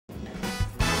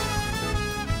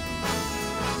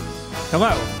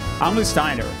Hello, I'm Lew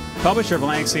Steiner, publisher of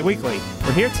Atlantic City Weekly.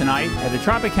 We're here tonight at the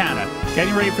Tropicana,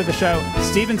 getting ready for the show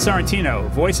Stephen Sorrentino,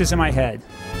 Voices in My Head.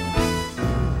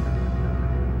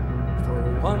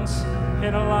 For once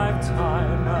in a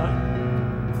lifetime,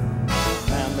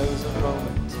 man, there's a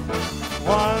moment,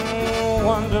 one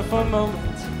wonderful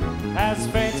moment, as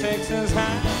fate takes his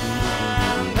hand,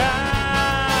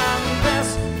 and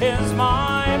this is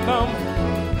my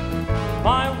moment,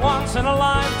 my once in a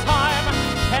lifetime.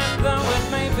 And though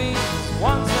it may be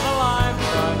once in a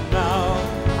lifetime now,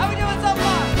 how we doing so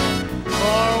far?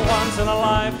 For once in a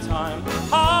lifetime,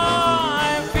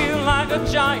 I feel like a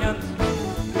giant.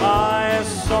 I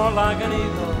soar like an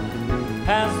eagle,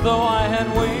 as though I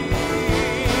had wings.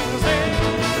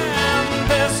 And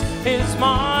this is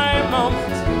my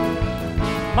moment,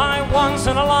 my once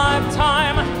in a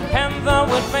lifetime. And though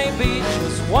it may be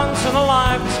just once in a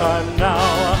lifetime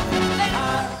now,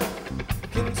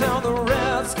 can tell the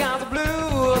red skies are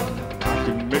blue. I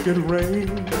can make it rain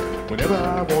whenever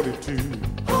I want it to.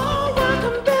 Oh, I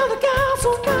can build a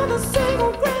castle from a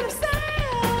single grain of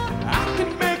sand. I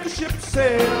can make a ship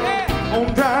sail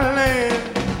on dry land.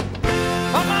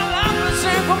 Oh, my life is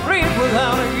incomplete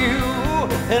without you,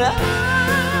 and I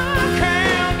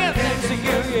can't get next to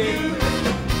you,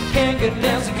 yeah. Can't get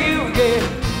next to you, yeah.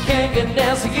 Can't get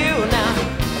next to you now.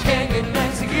 I can't get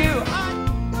next to you.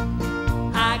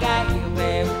 I got you,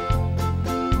 baby.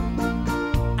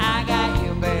 I got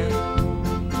you, baby.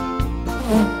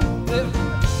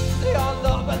 They all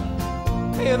love it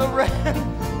in the rain.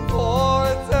 For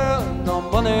eternal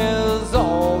money's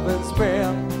all been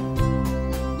spent.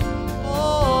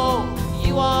 Oh,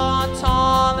 you are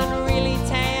tall and really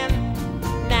tan.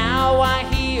 Now I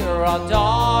hear our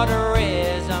daughter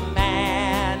is a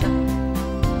man.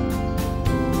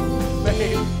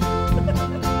 Babe,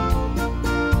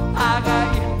 I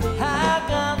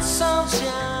got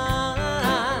sunshine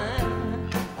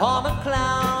on a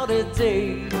cloudy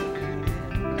day.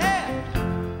 Yeah.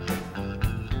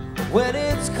 When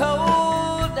it's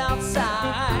cold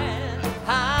outside,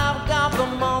 I've got the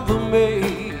month of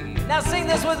May. Now sing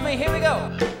this with me, here we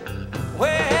go.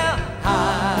 Well,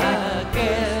 I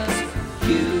guess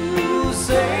you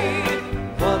say,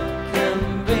 what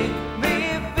can make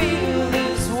me feel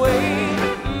this way,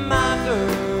 my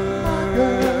girl?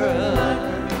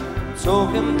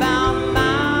 Talking about